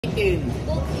18.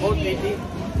 Boat 18.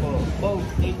 Boat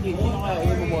 18. Sino kaya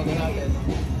yung bumoto natin?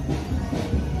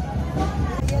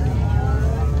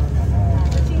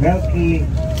 Milky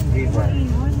River.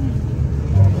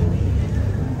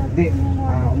 Hindi,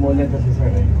 umulan kasi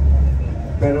sir eh.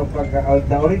 Pero pag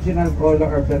the original color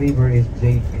of the river is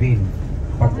jade green.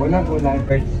 Pag walang ulan,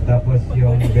 tapos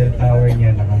yung bell tower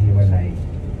niya nakahiwalay.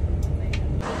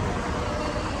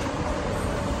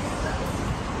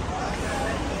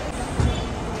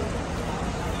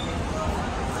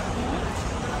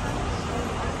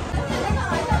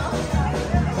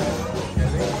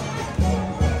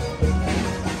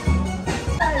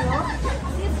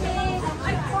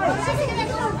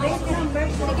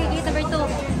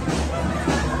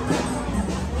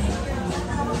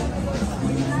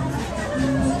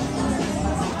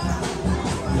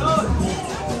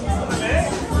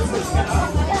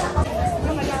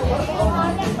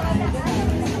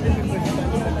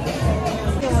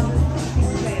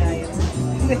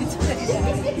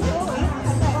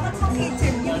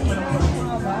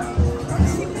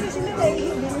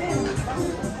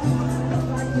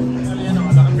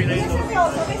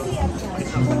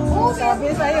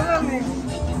 Sabi sa'yo ma'am eh.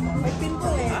 May pinto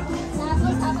eh.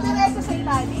 Tapos nalagay ko sa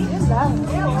itali. Yun lang.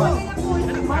 Okay lang po yung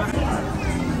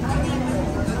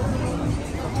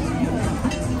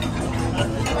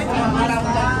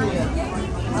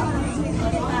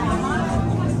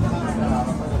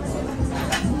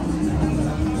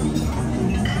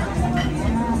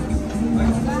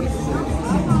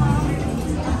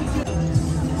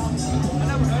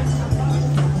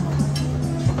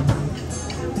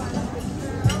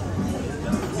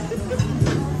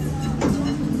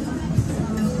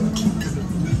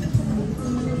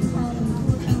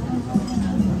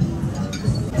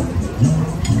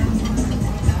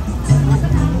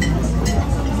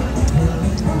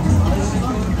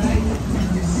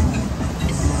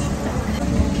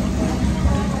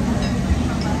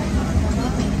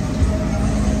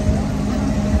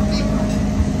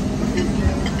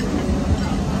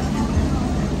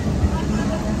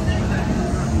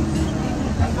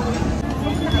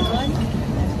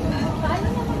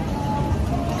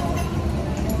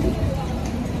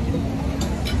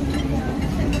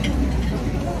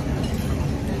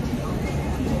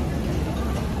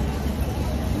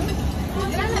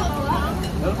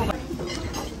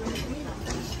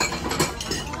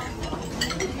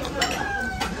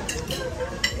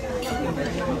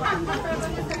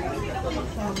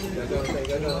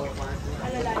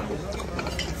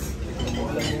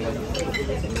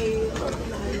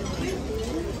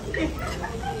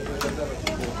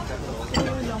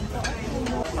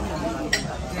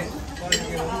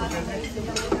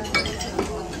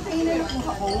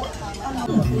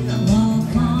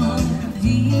welcome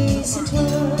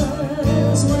visitors,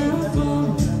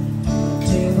 welcome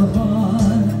to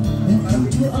Bohol, welcome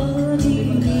to our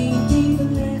deep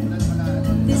land.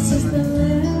 This is the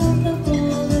land of the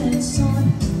golden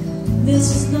sun. This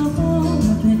is the home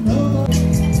of the noble.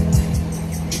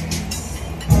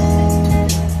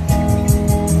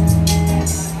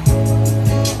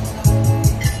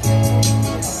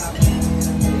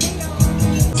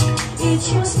 It's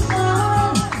your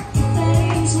smile, the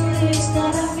things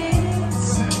that I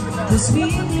miss. The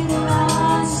sweet little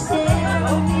eyes stare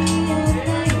at me and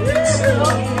make me stay.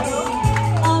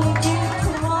 I will give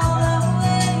to all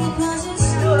away, 'cause it's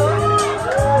you.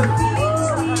 It feels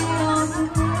the only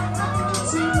thing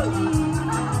to me.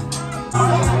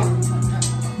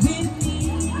 With me,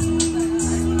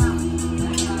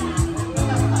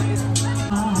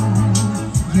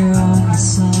 you're on the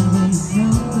side when no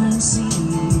one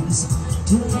sees.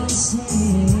 Do they say,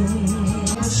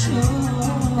 sure,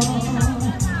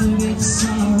 it's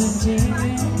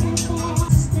solitary.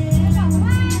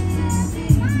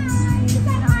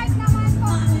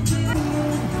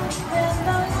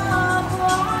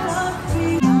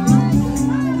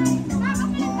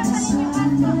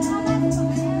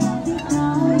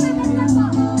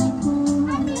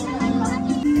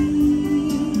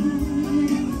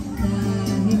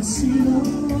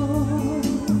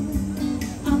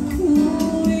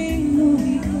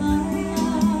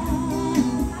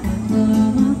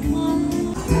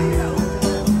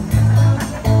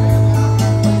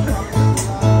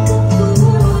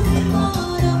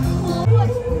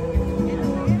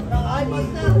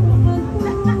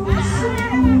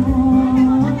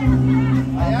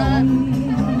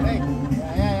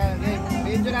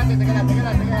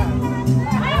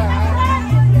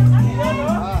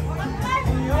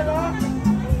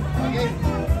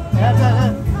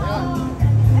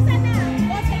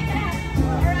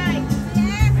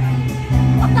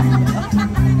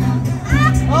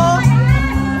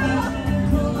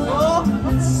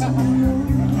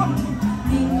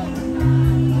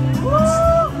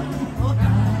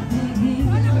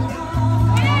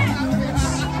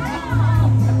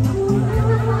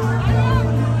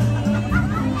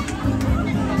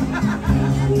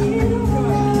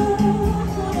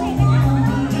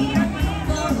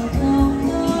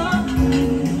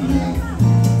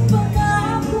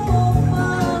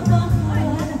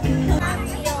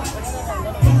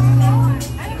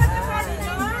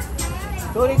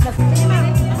 Sulit na sulit.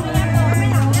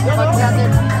 Dapat natin.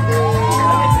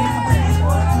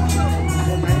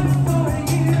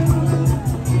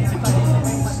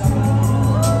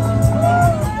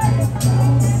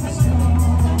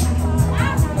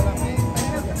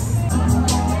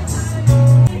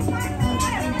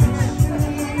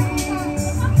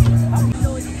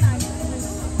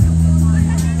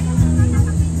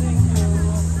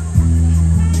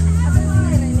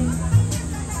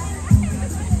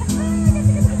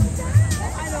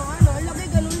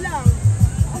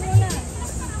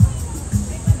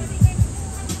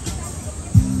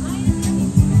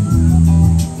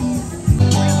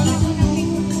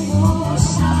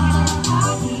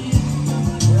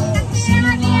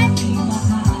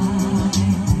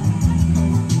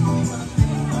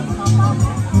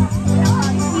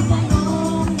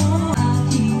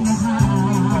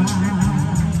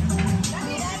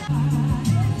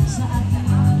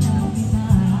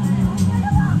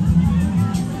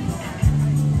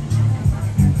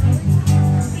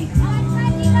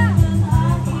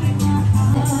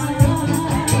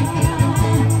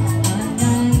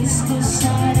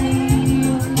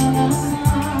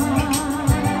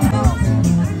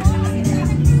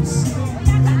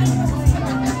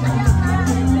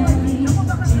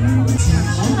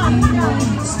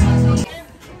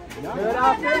 Good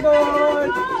afternoon!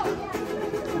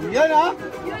 Yun o!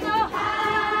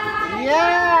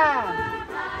 Yeah!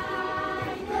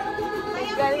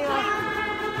 Galing o!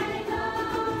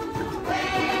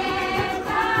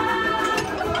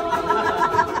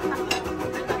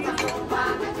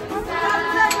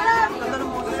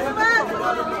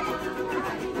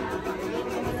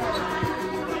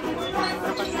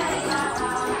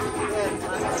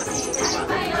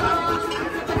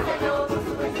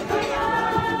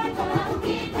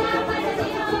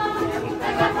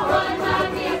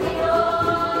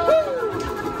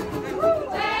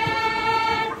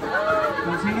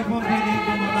 Sino po pwede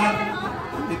pumabar?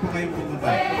 Hindi po kayong pumabar.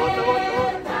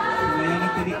 Ngayon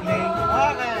ang tinikling.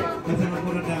 Okay! Basta ng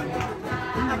puradang.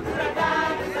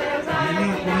 Ayan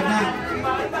yung puradang.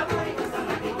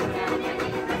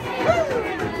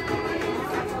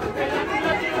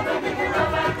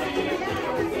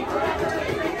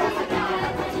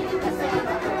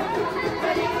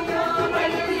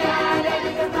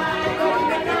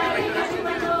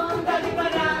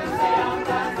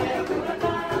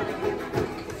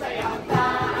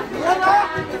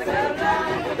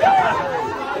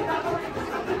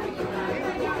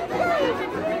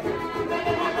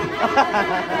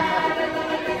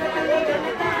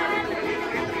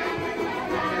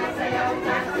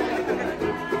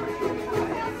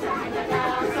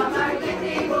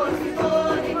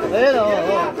 Ayun o!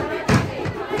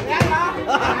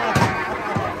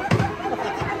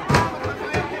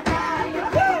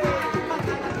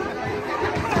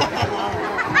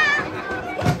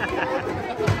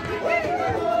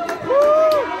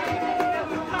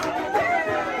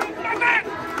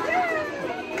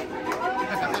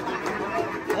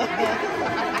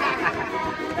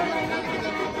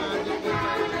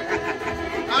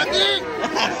 Adik!